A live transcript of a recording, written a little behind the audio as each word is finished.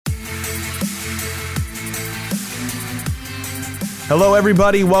Hello,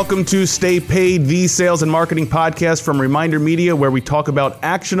 everybody. Welcome to Stay Paid, the sales and marketing podcast from Reminder Media, where we talk about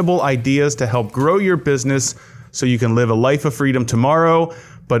actionable ideas to help grow your business so you can live a life of freedom tomorrow,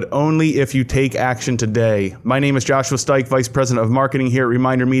 but only if you take action today. My name is Joshua Stike, Vice President of Marketing here at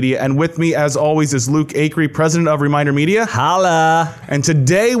Reminder Media, and with me, as always, is Luke Acree, President of Reminder Media. Holla! And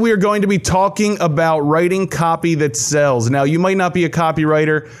today we are going to be talking about writing copy that sells. Now, you might not be a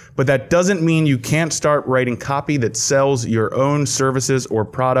copywriter, but that doesn't mean you can't start writing copy that sells your own services or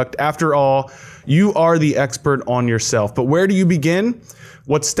product. After all, you are the expert on yourself. But where do you begin?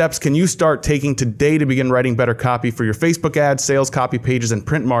 What steps can you start taking today to begin writing better copy for your Facebook ads, sales copy pages, and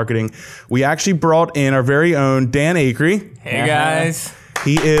print marketing? We actually brought in our very own Dan Acree. Hey guys.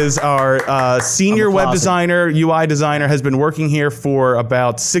 He is our senior web designer, UI designer, has been working here for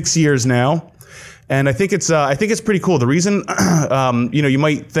about 6 years now. And I think it's pretty cool. The reason, you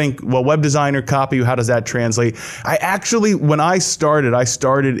might think, well, web designer, copy, how does that translate? When I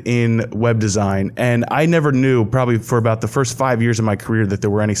started in web design, and I never knew, probably for about the first 5 years of my career, that there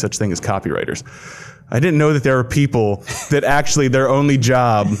were any such thing as copywriters. I didn't know that there were people that actually their only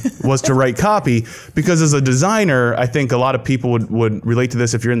job was to write copy, because as a designer, I think a lot of people would relate to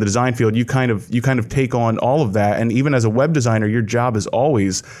this. If you're in the design field, you kind of take on all of that. And even as a web designer, your job is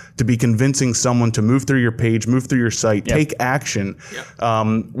always to be convincing someone to move through your page, move through your site, take action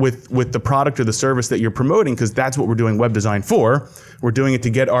with the product or the service that you're promoting, because that's what we're doing web design for. We're doing it to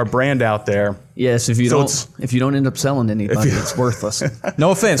get our brand out there. Yes, if you don't end up selling to anybody, it's worthless.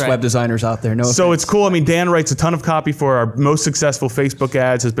 No offense, web designers out there. No offense. So it's cool. I mean, Dan writes a ton of copy for our most successful Facebook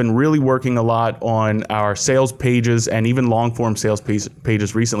ads, has been really working a lot on our sales pages and even long form sales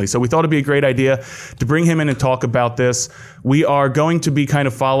pages recently. So we thought it'd be a great idea to bring him in and talk about this. We are going to be kind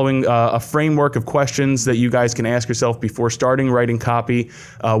of following a framework of questions that you guys can ask yourself before starting writing copy.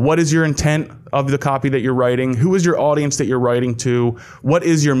 What is your intent of the copy that you're writing? Who is your audience that you're writing to? What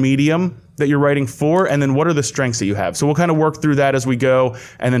is your medium that you're writing for? And then what are the strengths that you have? So we'll kind of work through that as we go,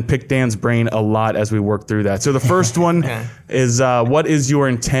 and then pick Dan's brain a lot as we work through that. So the first one is what is your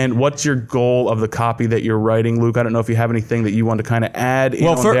intent? What's your goal of the copy that you're writing? Luke, I don't know if you have anything that you want to kind of add in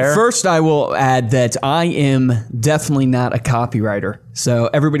on there. First I will add that I am definitely not a copywriter. So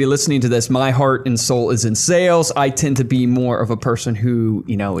everybody listening to this, my heart and soul is in sales. I tend to be more of a person who,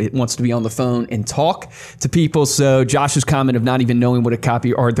 it wants to be on the phone and talk to people. So Josh's comment of not even knowing what a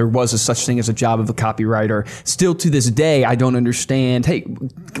copy, or there was a such thing as a job of a copywriter, still to this day, I don't understand. Hey,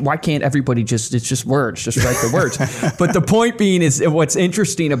 why can't everybody it's just words, just write the words. But the point being is what's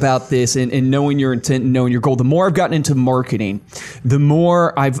interesting about this and knowing your intent and knowing your goal, the more I've gotten into marketing, the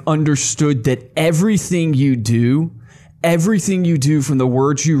more I've understood that everything you do from the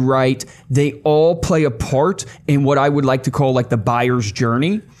words you write, they all play a part in what I would like to call like the buyer's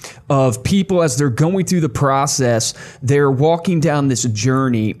journey of people as they're going through the process. They're walking down this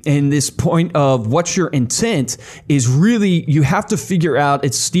journey, and this point of what's your intent is really, you have to figure out,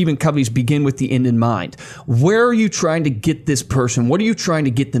 it's Stephen Covey's begin with the end in mind. Where are you trying to get this person? What are you trying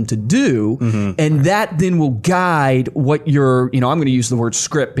to get them to do? Mm-hmm. And that then will guide what your, I'm going to use the word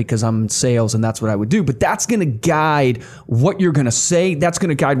script because I'm in sales and that's what I would do, but that's going to guide what you're going to say. That's going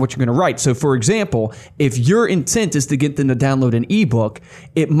to guide what you're going to write. So for example, if your intent is to get them to download an ebook,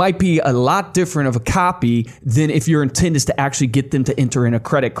 it might be a lot different of a copy than if your intent is to actually get them to enter in a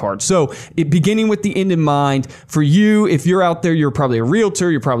credit card. So beginning with the end in mind, for you, if you're out there, you're probably a realtor,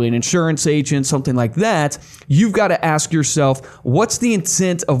 you're probably an insurance agent, something like that, you've got to ask yourself, what's the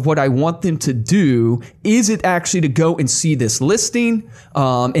intent of what I want them to do? Is it actually to go and see this listing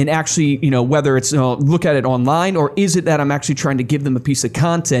and actually, whether it's look at it online, or is it that I'm actually trying to give them a piece of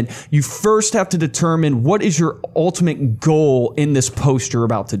content? You first have to determine what is your ultimate goal in this post you're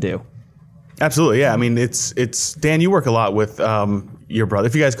about to do. Absolutely, yeah. I mean, it's Dan, you work a lot with your brother.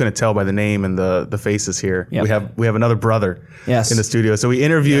 If you guys couldn't tell by the name and the faces here, we have another brother in the studio. So we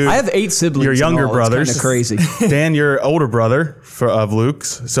interviewed. I have 8 siblings. Your younger brothers. It's kind of crazy. Dan, your older brother of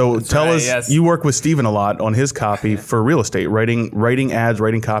Luke's. So tell us, you work with Stephen a lot on his copy for real estate, writing ads,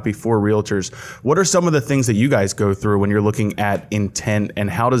 writing copy for realtors. What are some of the things that you guys go through when you're looking at intent, and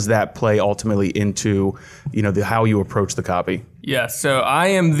how does that play ultimately into how you approach the copy? Yeah, so I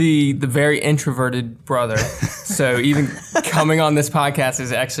am the very introverted brother. So even coming on this podcast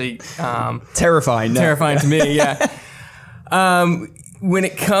is actually terrifying to me. Yeah. When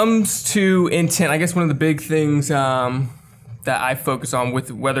it comes to intent, I guess one of the big things that I focus on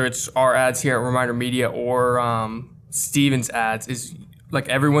with whether it's our ads here at Reminder Media or Steven's ads is, like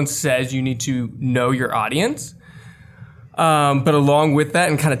everyone says, you need to know your audience. But along with that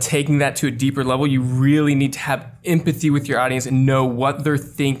and kind of taking that to a deeper level, you really need to have empathy with your audience and know what they're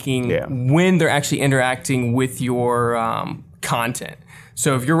thinking when they're actually interacting with your content.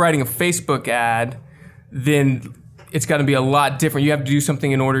 So if you're writing a Facebook ad, then it's got to be a lot different. You have to do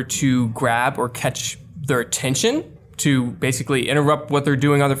something in order to grab or catch their attention, to basically interrupt what they're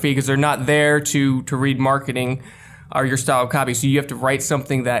doing on their feed, because they're not there to read marketing or your style of copy. So you have to write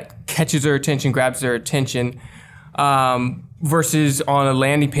something that catches their attention, grabs their attention, versus on a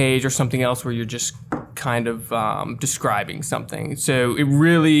landing page or something else where you're just kind of describing something. So it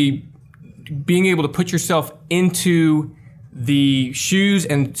really, being able to put yourself into the shoes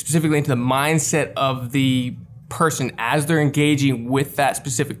and specifically into the mindset of the person as they're engaging with that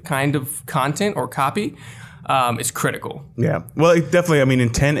specific kind of content or copy is critical. Yeah. Well, it definitely, I mean,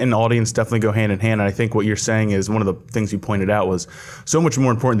 intent and audience definitely go hand in hand. And I think what you're saying is one of the things you pointed out was so much more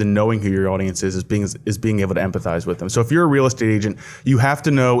important than knowing who your audience is being able to empathize with them. So if you're a real estate agent, you have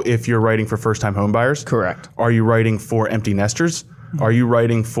to know if you're writing for first-time home buyers. Correct. Are you writing for empty nesters? Are you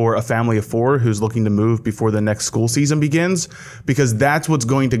writing for a family of 4 who's looking to move before the next school season begins? Because that's what's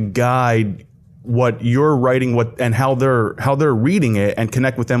going to guide what you're writing, and how they're reading it, and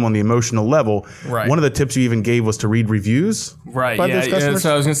connect with them on the emotional level. Right. One of the tips you even gave was to read reviews. Right. By Yeah. those customers.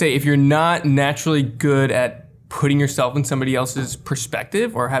 So I was going to say, if you're not naturally good at putting yourself in somebody else's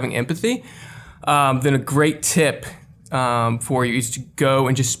perspective or having empathy, then a great tip for you is to go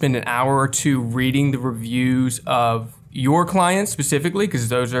and just spend an hour or two reading the reviews of your clients specifically, because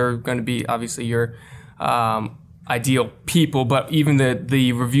those are going to be obviously your ideal people, but even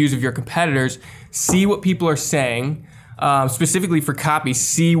the reviews of your competitors. See what people are saying, specifically for copy.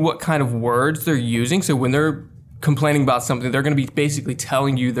 See what kind of words they're using. So when they're complaining about something, they're going to be basically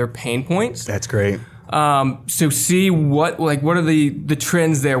telling you their pain points. That's great. So see what are the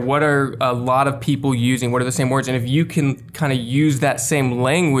trends there? What are a lot of people using? What are the same words? And if you can kind of use that same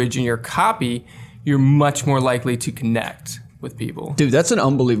language in your copy, you're much more likely to connect with people. Dude, that's an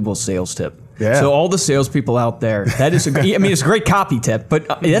unbelievable sales tip. Yeah. So all the salespeople out there, that is it's a great copy tip, but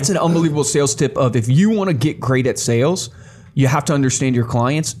that's an unbelievable sales tip of, if you want to get great at sales, you have to understand your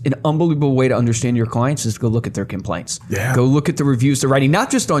clients. An unbelievable way to understand your clients is to go look at their complaints. Yeah. Go look at the reviews they're writing, not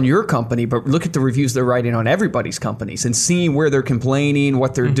just on your company, but look at the reviews they're writing on everybody's companies, and seeing where they're complaining,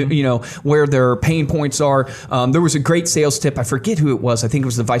 what they're where their pain points are. There was a great sales tip. I forget who it was. I think it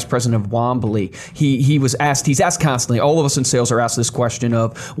was the vice president of Wombly. He's asked constantly. All of us in sales are asked this question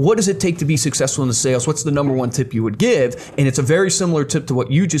of, what does it take to be successful in the sales? What's the number one tip you would give? And it's a very similar tip to what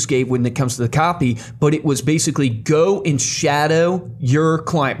you just gave when it comes to the copy, but it was basically go and shadow your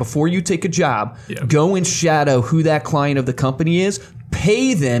client before you take a job. Yeah. Go and shadow who that client of the company is.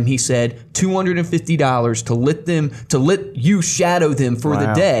 Pay them, he said, $250 to let you shadow them for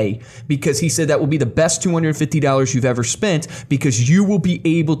the day, because he said that will be the best $250 you've ever spent, because you will be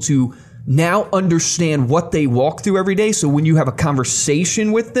able to now understand what they walk through every day. So when you have a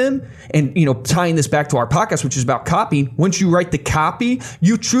conversation with them, and tying this back to our podcast, which is about copy, once you write the copy,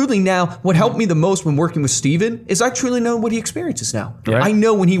 you truly now, what helped me the most when working with Steven is I truly know what he experiences now. Right. I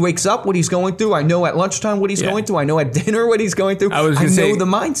know when he wakes up what he's going through. I know at lunchtime what he's going through. I know at dinner what he's going through. I know the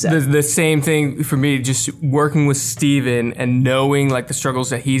mindset. The same thing for me, just working with Steven and knowing like the struggles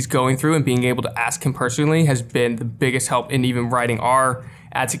that he's going through and being able to ask him personally has been the biggest help in even writing our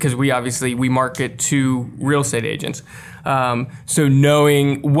ads, because we market to real estate agents. So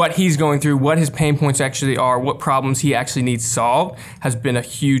knowing what he's going through, what his pain points actually are, what problems he actually needs solved, has been a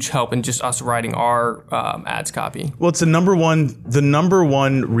huge help in just us writing our ads copy. Well, it's the number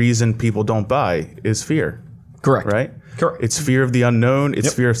one reason people don't buy is fear. Correct. Right? Correct. It's fear of the unknown.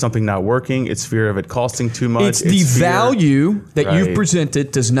 It's fear of something not working. It's fear of it costing too much. It's the value that you've Right.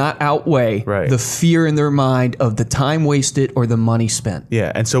 presented does not outweigh Right. the fear in their mind of the time wasted or the money spent.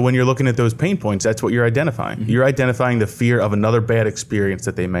 Yeah, and so when you're looking at those pain points, that's what you're identifying. Mm-hmm. You're identifying the fear of another bad experience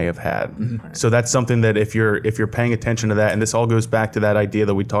that they may have had. Mm-hmm. So that's something that if you're paying attention to that, and this all goes back to that idea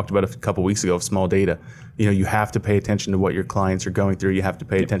that we talked about a couple weeks ago of small data. You have to pay attention to what your clients are going through. You have to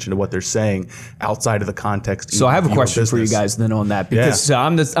pay attention to what they're saying outside of the context. So I have a your question for you business. guys then on that, because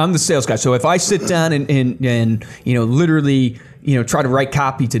I'm the sales guy. So if I sit down and literally try to write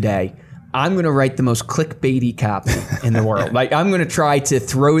copy today, I'm going to write the most clickbaity copy in the world. Like, I'm going to try to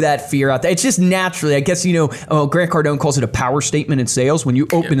throw that fear out there. It's just naturally, I guess, Grant Cardone calls it a power statement in sales. When you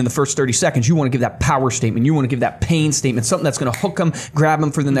open in the first 30 seconds, you want to give that power statement. You want to give that pain statement, something that's going to hook them, grab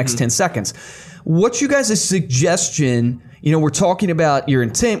them for the next 10 seconds. What's you guys' suggestion? We're talking about your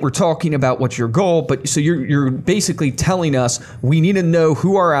intent. We're talking about what's your goal. But so you're basically telling us we need to know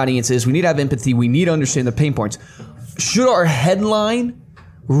who our audience is. We need to have empathy. We need to understand the pain points. Should our headline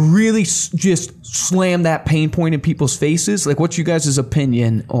really just slam that pain point in people's faces? Like, what's you guys'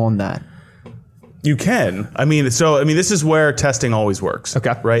 opinion on that? You can. This is where testing always works.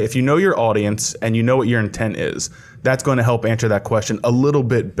 Okay. Right? If you know your audience and you know what your intent is, that's going to help answer that question a little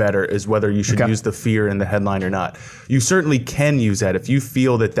bit better, is whether you should use the fear in the headline or not. You certainly can use that if you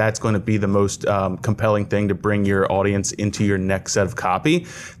feel that that's going to be the most compelling thing to bring your audience into your next set of copy.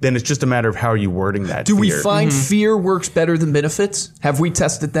 Then it's just a matter of how are you wording that. Do we find fear works better than benefits? Have we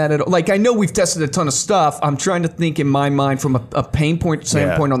tested that at all? Like, I know we've tested a ton of stuff. I'm trying to think in my mind from a pain point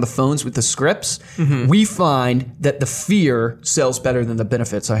standpoint on the phones with the scripts. We find that the fear sells better than the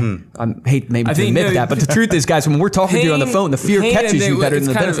benefits. I hate maybe to admit that, but the truth is, guys, when we're talking to you on the phone, the fear catches you better than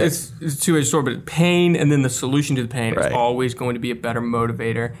the benefits. It's a two-edged sword, but pain and then the solution to the pain is always going to be a better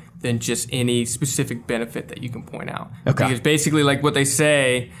motivator than just any specific benefit that you can point out. Because basically, like what they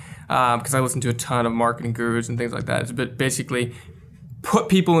say, because I listen to a ton of marketing gurus and things like that, is but basically put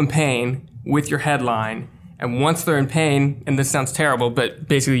people in pain with your headline, and once they're in pain, and this sounds terrible, but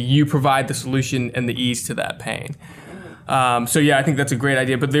basically you provide the solution and the ease to that pain. So yeah, I think that's a great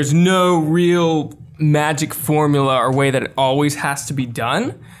idea, but there's no real magic formula or way that it always has to be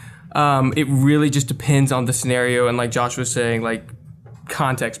done. It really just depends on the scenario, and like Josh was saying, like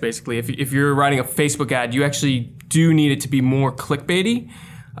context basically. If you're writing a Facebook ad, you actually do need it to be more clickbaity,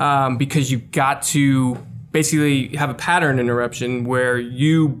 because you got to basically have a pattern interruption where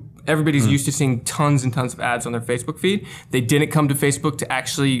everybody's used to seeing tons and tons of ads on their Facebook feed. They didn't come to Facebook to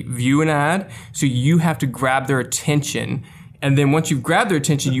actually view an ad, so you have to grab their attention. And then once you've grabbed their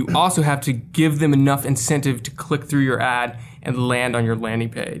attention, you also have to give them enough incentive to click through your ad and land on your landing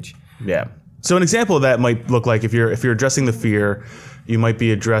page. Yeah. So an example of that might look like if you're addressing the fear, you might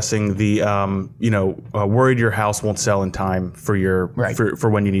be addressing the worried your house won't sell in time for your for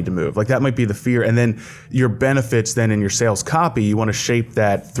when you need to move. Like that might be the fear, and then your benefits. Then in your sales copy, you want to shape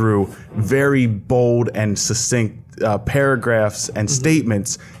that through very bold and succinct paragraphs and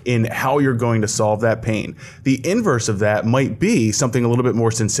statements in how you're going to solve that pain. The inverse of that might be something a little bit more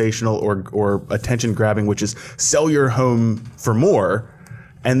sensational or attention grabbing, which is sell your home for more.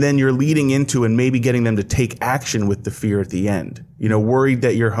 And then you're leading into and maybe getting them to take action with the fear at the end. Worried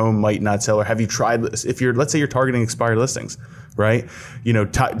that your home might not sell, or have you tried? Let's say you're targeting expired listings, right?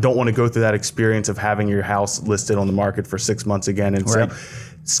 Don't want to go through that experience of having your house listed on the market for 6 months again, and so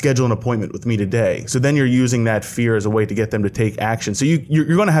schedule an appointment with me today. So then you're using that fear as a way to get them to take action. So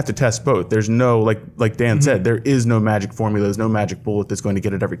you're going to have to test both. There's no, like Dan said, there is no magic formula. There's no magic bullet that's going to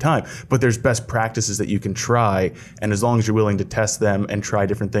get it every time. But there's best practices that you can try. And as long as you're willing to test them and try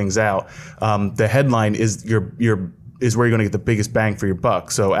different things out, the headline is is where you're going to get the biggest bang for your buck.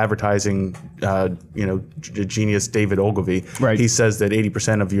 So advertising, genius David Ogilvy, he says that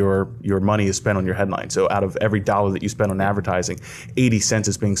 80% of your money is spent on your headline. So out of every dollar that you spend on advertising, 80 cents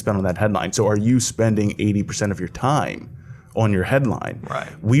is being spent on that headline. So are you spending 80% of your time on your headline? Right.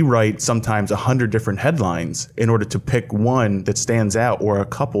 We write sometimes 100 different headlines in order to pick one that stands out, or a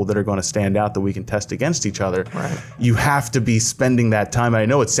couple that are going to stand out that we can test against each other. Right. You have to be spending that time. I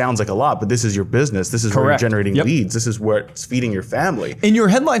know it sounds like a lot, but this is your business. This is where you're generating leads. This is where it's feeding your family. And your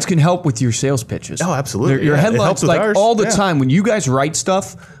headlines can help with your sales pitches. Oh, absolutely. Your headlines, like all the time when you guys write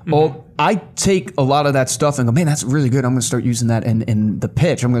stuff, I take a lot of that stuff and go, man, that's really good. I'm going to start using that in the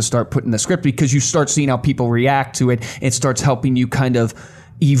pitch. I'm going to start putting the script, because you start seeing how people react to it. It starts helping you kind of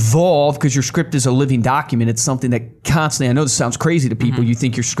evolve, because your script is a living document. It's something that constantly, I know this sounds crazy to people. You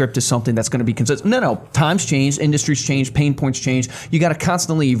think your script is something that's going to be consistent. No. Times change, industries change, pain points change. You got to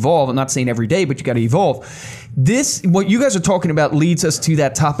constantly evolve. I'm not saying every day, but you got to evolve. What you guys are talking about leads us to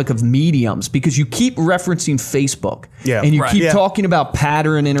that topic of mediums, because you keep referencing Facebook, and you keep talking about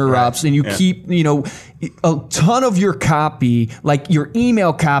pattern interrupts, and you keep, a ton of your copy, like your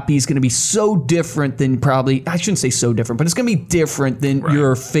email copy, is going to be so different than I shouldn't say so different, but it's going to be different than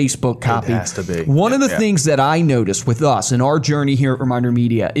your Facebook copy. It has to be. One of the things that I noticed with us in our journey here at Reminder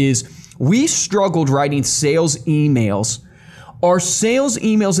Media is we struggled writing sales emails. Our sales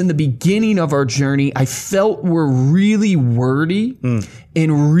emails in the beginning of our journey, I felt were really wordy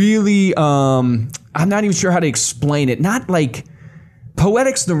and really, I'm not even sure how to explain it. Not like,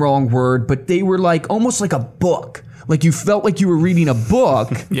 poetic's the wrong word, but they were like almost like a book. Like you felt like you were reading a book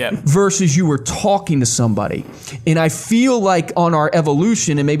versus you were talking to somebody. And I feel like on our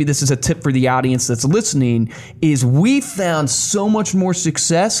evolution, and maybe this is a tip for the audience that's listening, is we found so much more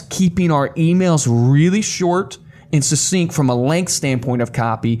success keeping our emails really short and succinct from a length standpoint of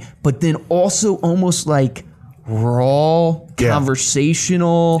copy, but then also almost like raw,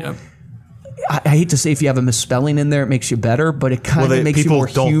 conversational. I hate to say if you have a misspelling in there, it makes you better, but it kind of makes you more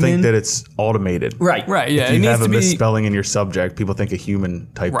human. People don't think that it's automated. Right. Yeah. If you have a misspelling in your subject, people think a human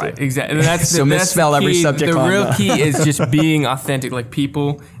typed it. Right, exactly. And that's so misspell every subject. The real key is just being authentic. Like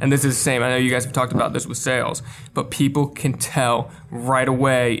people, and this is the same, I know you guys have talked about this with sales, but people can tell right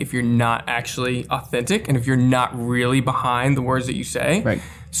away if you're not actually authentic and if you're not really behind the words that you say. Right.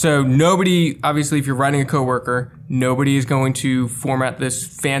 So nobody, obviously, if you're writing a coworker, nobody is going to format this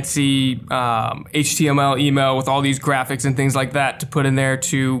fancy HTML email with all these graphics and things like that to put in there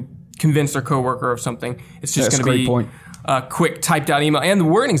to convince their coworker of something. It's just going to be point. A quick typed out email, and the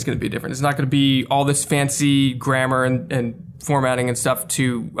wording is going to be different. It's not going to be all this fancy grammar and formatting and stuff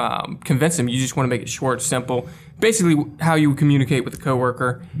to convince them. You just want to make it short, simple. Basically, how you communicate with a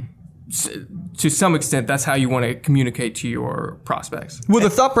coworker. To some extent, that's how you want to communicate to your prospects. Well, the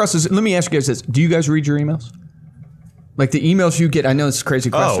thought process, let me ask you guys this. Do you guys read your emails? Like the emails you get, I know it's a crazy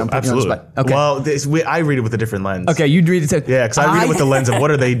question. Oh, absolutely. Okay. Well, I read it with a different lens. Okay, you'd read it too. Yeah, because I read it with the lens of what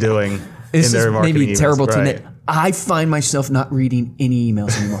are they doing This in their is marketing maybe emails. terrible to Right. admit. I find myself not reading any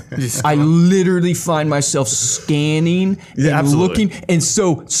emails anymore. I literally find myself scanning and absolutely. looking, and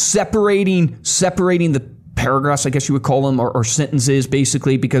so separating the paragraphs, I guess you would call them, or sentences,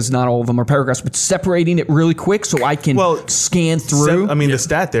 basically, because not all of them are paragraphs, but separating it really quick so I can scan through. The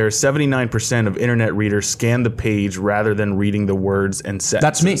stat there is 79% of internet readers scan the page rather than reading the words and sentences.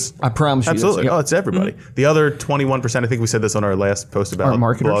 That's me. I promise you. Absolutely. Yep. Oh, it's everybody. The other 21%, I think we said this on our last post about Our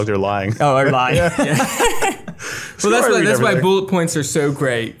marketers? blogs are lying. Oh, I lie. Well, I read that's why everything. bullet points are so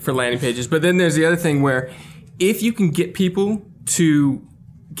great for landing pages. But then there's the other thing where if you can get people to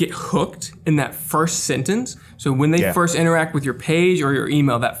get hooked in that first sentence, so when they first interact with your page or your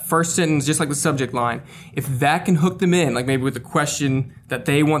email, that first sentence, just like the subject line, if that can hook them in, like maybe with a question that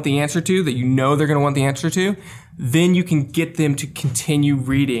they want the answer to, that you know they're going to want the answer to, then you can get them to continue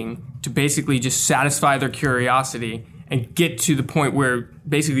reading to basically just satisfy their curiosity and get to the point where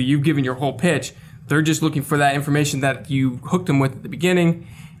basically you've given your whole pitch. They're just looking for that information that you hooked them with at the beginning,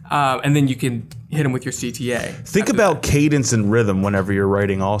 and then you can hit them with your CTA. Think about cadence and rhythm whenever you're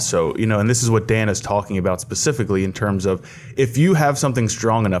writing also, and this is what Dan is talking about specifically in terms of if you have something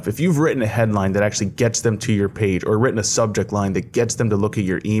strong enough, if you've written a headline that actually gets them to your page or written a subject line that gets them to look at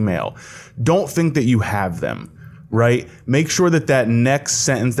your email, don't think that you have them. Right? Make sure that next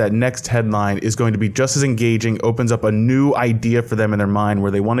sentence, that next headline is going to be just as engaging, opens up a new idea for them in their mind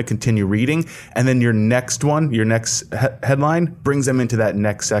where they want to continue reading. And then your next one, your next headline brings them into that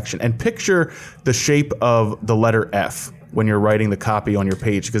next section. And picture the shape of the letter F when you're writing the copy on your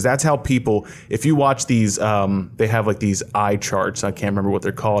page, because that's how people, if you watch these, they have like these eye charts. I can't remember what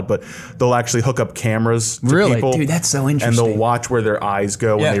they're called, but they'll actually hook up cameras to Really? people. Dude, that's so interesting. And they'll watch where their eyes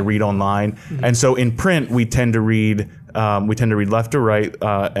go when they read online. Mm-hmm. And so in print, we tend to read left to right,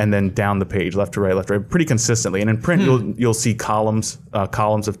 and then down the page, left to right, pretty consistently. And in print, you'll see columns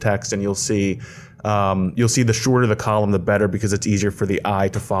of text, and you'll see the shorter the column, the better, because it's easier for the eye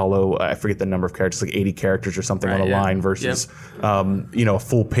to follow. I forget the number of characters, like 80 characters or something on a line versus, a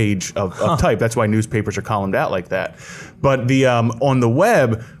full page of type. That's why newspapers are columned out like that. But on the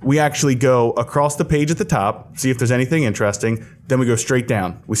web, we actually go across the page at the top, see if there's anything interesting. Then we go straight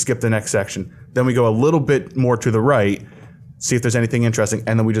down. We skip the next section. Then we go a little bit more to the right, see if there's anything interesting,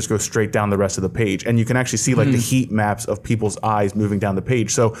 and then we just go straight down the rest of the page. And you can actually see like the heat maps of people's eyes moving down the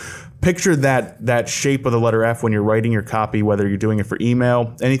page. So picture that shape of the letter F when you're writing your copy, whether you're doing it for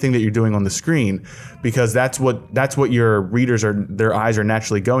email, anything that you're doing on the screen, because that's what your readers their eyes are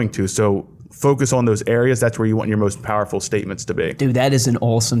naturally going to. So focus on those areas. That's where you want your most powerful statements to be. Dude, that is an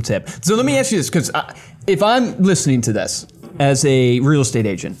awesome tip. So let me ask you this, because if I'm listening to this as a real estate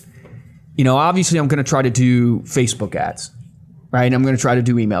agent, obviously I'm going to try to do Facebook ads. Right, I'm going to try to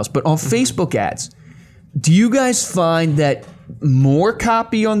do emails. But on Facebook ads, do you guys find that more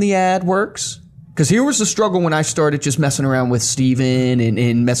copy on the ad works? Because here was the struggle when I started just messing around with Steven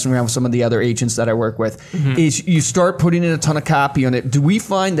and messing around with some of the other agents that I work with, is you start putting in a ton of copy on it. Do we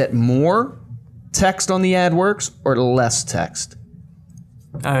find that more text on the ad works or less text?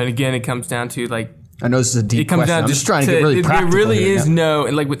 And again, it comes down to I know this is a deep question. I'm just trying to get really practical. There really here, is no,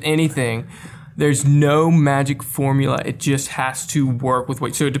 and like with anything, there's no magic formula. It just has to work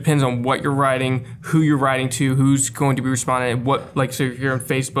with so it depends on what you're writing, who you're writing to, who's going to be responding, so if you're on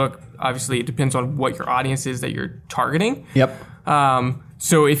Facebook, obviously it depends on what your audience is that you're targeting. Yep.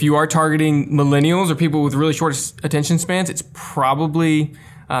 So if you are targeting millennials or people with really short attention spans, it's probably,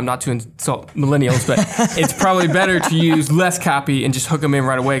 not to insult millennials, but it's probably better to use less copy and just hook them in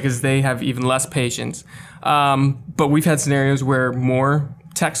right away because they have even less patience. But we've had scenarios where more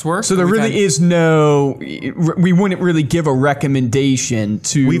text work. So there really is no, we wouldn't really give a recommendation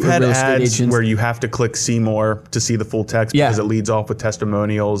to We've had real estate ads agents. where you have to click see more to see the full text because it leads off with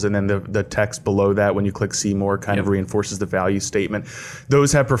testimonials, and then the text below that when you click see more kind of reinforces the value statement.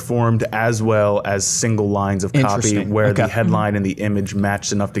 Those have performed as well as single lines of copy where the headline and the image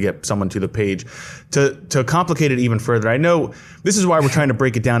matched enough to get someone to the page. To complicate it even further, I know this is why we're trying to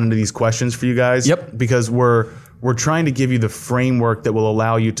break it down into these questions for you guys. Because we're trying to give you the framework that will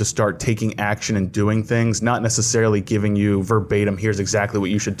allow you to start taking action and doing things, not necessarily giving you verbatim, here's exactly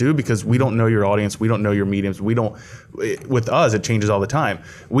what you should do, because we don't know your audience, we don't know your mediums, with us, it changes all the time.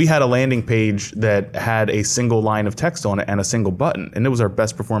 We had a landing page that had a single line of text on it and a single button, and it was our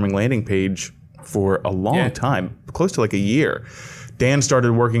best performing landing page for a long time, close to like a year. Dan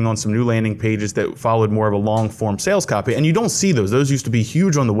started working on some new landing pages that followed more of a long form sales copy. And you don't see those. Those used to be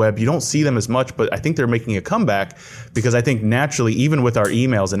huge on the web. You don't see them as much, but I think they're making a comeback because I think naturally, even with our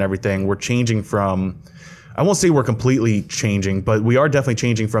emails and everything, we're changing from, I won't say we're completely changing, but we are definitely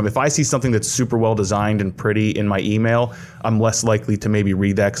changing from, if I see something that's super well designed and pretty in my email, I'm less likely to maybe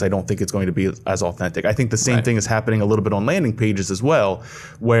read that because I don't think it's going to be as authentic. I think the same thing is happening a little bit on landing pages as well,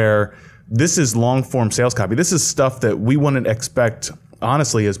 where this is long form sales copy. This is stuff that we wouldn't expect,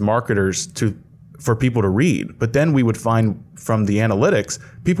 honestly, as marketers for people to read. But then we would find from the analytics,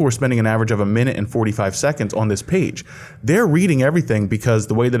 people were spending an average of 1 minute and 45 seconds on this page. They're reading everything because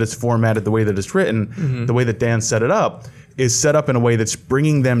the way that it's formatted, the way that it's written, the way that Dan set it up is set up in a way that's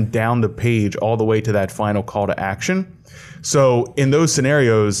bringing them down the page all the way to that final call to action. So in those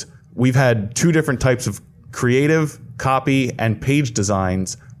scenarios, we've had 2 different types of creative, copy, and page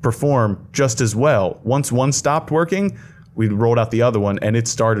designs perform just as well. Once one stopped working, we rolled out the other one and it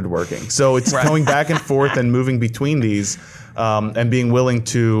started working. So it's going back and forth and moving between these and being willing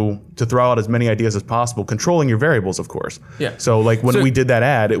to throw out as many ideas as possible, controlling your variables, of course. So like when we did that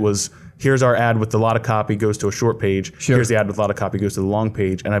ad, it was, here's our ad with a lot of copy goes to a short page. Here's the ad with a lot of copy goes to the long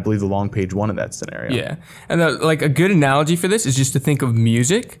page. And I believe the long page won in that scenario. And like a good analogy for this is just to think of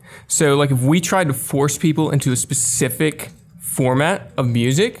music. So like if we tried to force people into a specific format of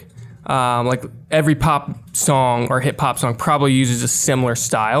music, like every pop song or hip hop song probably uses a similar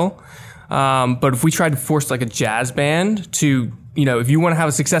style. But if we tried to force like a jazz band to, if you want to have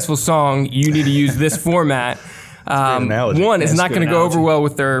a successful song, you need to use this format. One, it's not going to go over well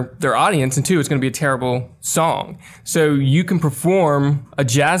with their audience, and 2, it's going to be a terrible song. So you can perform a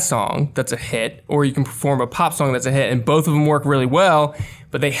jazz song that's a hit, or you can perform a pop song that's a hit, and both of them work really well,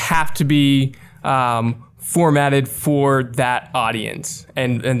 but they have to be formatted for that audience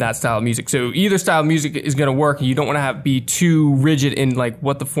and that style of music. So either style of music is going to work, and you don't want to be too rigid in like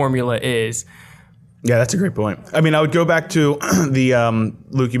what the formula is. Yeah, that's a great point. I mean, I would go back to the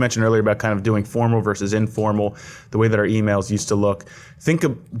Luke, you mentioned earlier about kind of doing formal versus informal, the way that our emails used to look.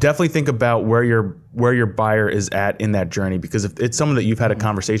 Definitely think about where your buyer is at in that journey, because if it's someone that you've had a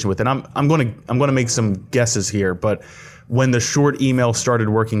conversation with, and I'm going to make some guesses here, but when the short email started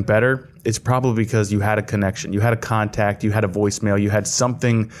working better, it's probably because you had a connection, you had a contact, you had a voicemail, you had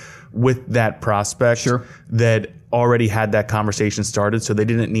something with that prospect that already had that conversation started, so they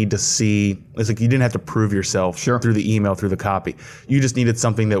didn't need to see, it's like you didn't have to prove yourself through the email, through the copy. You just needed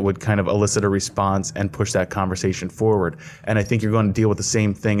something that would kind of elicit a response and push that conversation forward. And I think you're going to deal with the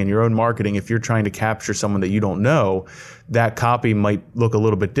same thing in your own marketing. If you're trying to capture someone that you don't know, that copy might look a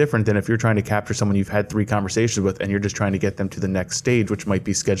little bit different than if you're trying to capture someone you've had 3 conversations with and you're just trying to get them to the next stage, which might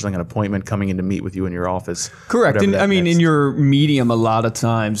be scheduling an appointment, coming in to meet with you in your office. Correct. And I mean, in your medium, a lot of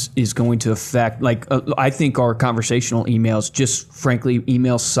times is going to affect, like, I think our conversational emails, just frankly,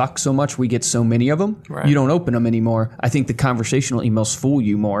 emails suck so much. We get so many of them. You don't open them anymore. I think the conversational emails fool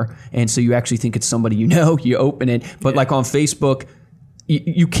you more. And so you actually think it's somebody you know, you open it. But like on Facebook,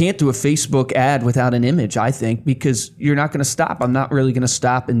 you can't do a Facebook ad without an image, I think, because you're not going to stop. I'm not really going to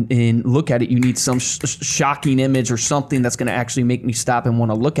stop and look at it. You need some shocking image or something that's going to actually make me stop and want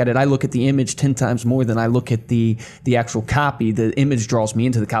to look at it. I look at the image 10 times more than I look at the actual copy. The image draws me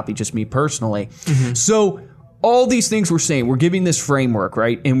into the copy, just me personally. So all these things we're saying, we're giving this framework,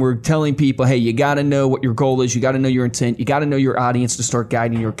 right? And we're telling people, hey, you got to know what your goal is. You got to know your intent. You got to know your audience to start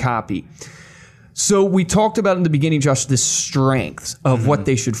guiding your copy. So we talked about in the beginning, Josh, this strength of what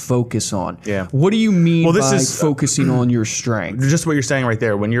they should focus on. What do you mean by focusing on your strength? Just what you're saying right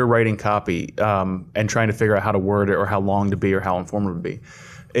there. When you're writing copy and trying to figure out how to word it or how long to be or how informative to be,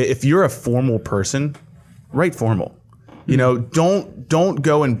 if you're a formal person, write formal. You know, don't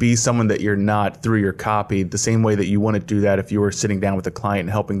go and be someone that you're not through your copy, the same way that you wouldn't do that if you were sitting down with a client and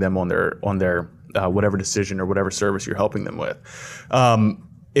helping them on their whatever decision or whatever service you're helping them with.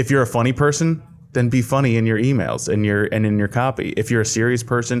 If you're a funny person, then be funny in your emails and in your copy. If you're a serious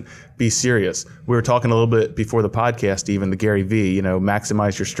person, be serious. We were talking a little bit before the podcast, even the Gary V,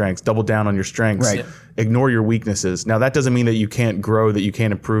 maximize your strengths, double down on your strengths, Right. Ignore your weaknesses. Now that doesn't mean that you can't grow, that you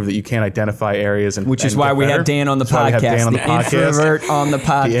can't improve, that you can't identify areas Which is why we have Dan on the podcast. The introvert on the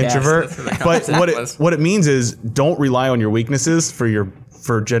podcast. The introvert. That's what the But concept what it means is don't rely on your weaknesses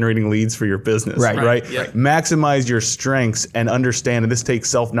for generating leads for your business. Right. Yep. Maximize your strengths and understand, and this takes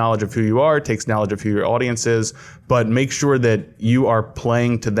self-knowledge of who you are, it takes knowledge of who your audience is, but make sure that you are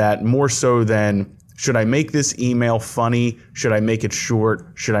playing to that more so than, should I make this email funny? Should I make it short?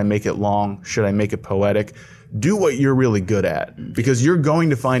 Should I make it long? Should I make it poetic? Do what you're really good at, because you're going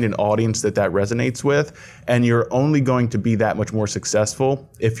to find an audience that resonates with, and you're only going to be that much more successful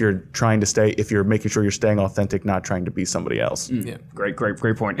if you're making sure you're staying authentic, not trying to be somebody else. Yeah. Great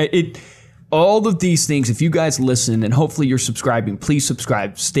point. All of these things, if you guys listen, and hopefully you're subscribing, please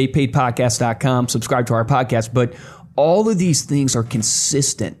subscribe. StayPaidPodcast.com, subscribe to our podcast. But all of these things are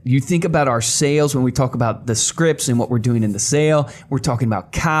consistent. You think about our sales when we talk about the scripts and what we're doing in the sale. We're talking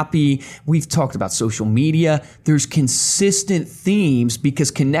about copy. We've talked about social media. There's consistent themes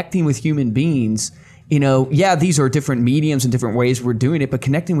because connecting with human beings, these are different mediums and different ways we're doing it, but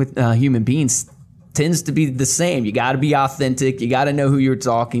connecting with human beings tends to be the same. You got to be authentic. You got to know who you're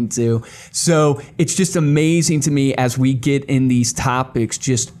talking to. So it's just amazing to me as we get in these topics,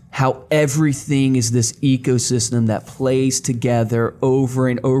 just how everything is this ecosystem that plays together over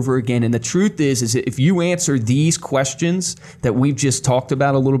and over again. And the truth is that if you answer these questions that we've just talked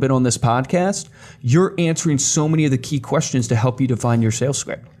about a little bit on this podcast, you're answering so many of the key questions to help you define your sales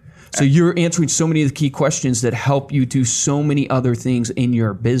script. So you're answering so many of the key questions that help you do so many other things in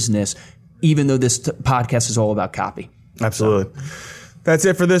your business, even though this podcast is all about copy. Absolutely. That's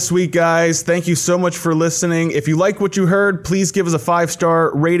it for this week, guys. Thank you so much for listening. If you like what you heard, please give us a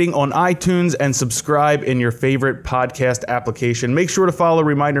 5-star rating on iTunes and subscribe in your favorite podcast application. Make sure to follow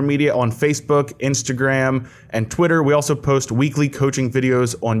Reminder Media on Facebook, Instagram, and Twitter. We also post weekly coaching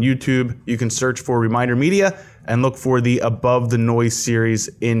videos on YouTube. You can search for Reminder Media and look for the Above the Noise series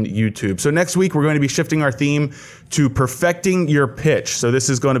in YouTube. So next week, we're going to be shifting our theme to perfecting your pitch. So this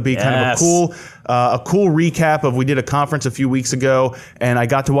is going to be kind of a cool recap of, we did a conference a few weeks ago, and I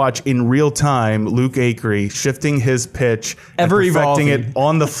got to watch in real time Luke Acree shifting his pitch, ever and perfecting evolving it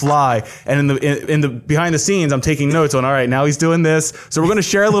on the fly. And in the behind the scenes, I'm taking notes on, all right, now he's doing this. So we're going to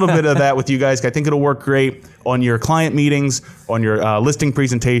share a little bit of that with you guys. I think it'll work great on your client meetings, on your listing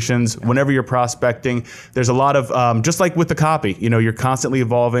presentations, whenever you're prospecting. There's a lot of, just like with the copy, you're constantly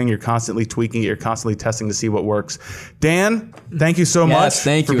evolving, you're constantly tweaking it, you're constantly testing to see what works. Dan, thank you so much for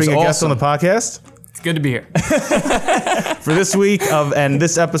being a guest on the podcast. It's good to be here. For this week and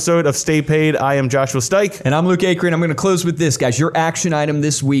this episode of Stay Paid, I am Joshua Stike. And I'm Luke Acree, and I'm going to close with this, guys. Your action item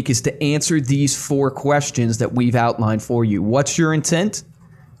this week is to answer these 4 questions that we've outlined for you. What's your intent?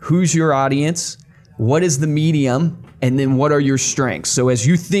 Who's your audience? What is the medium? And then what are your strengths? So as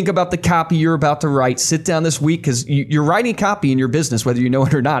you think about the copy you're about to write, sit down this week, because you're writing copy in your business, whether you know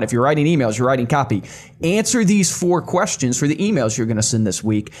it or not. If you're writing emails, you're writing copy. Answer these 4 questions for the emails you're going to send this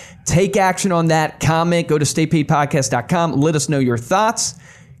week. Take action on that. Comment. Go to staypaidpodcast.com. Let us know your thoughts.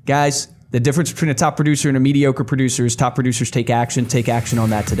 Guys, the difference between a top producer and a mediocre producer is top producers take action. Take action on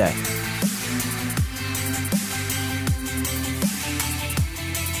that today.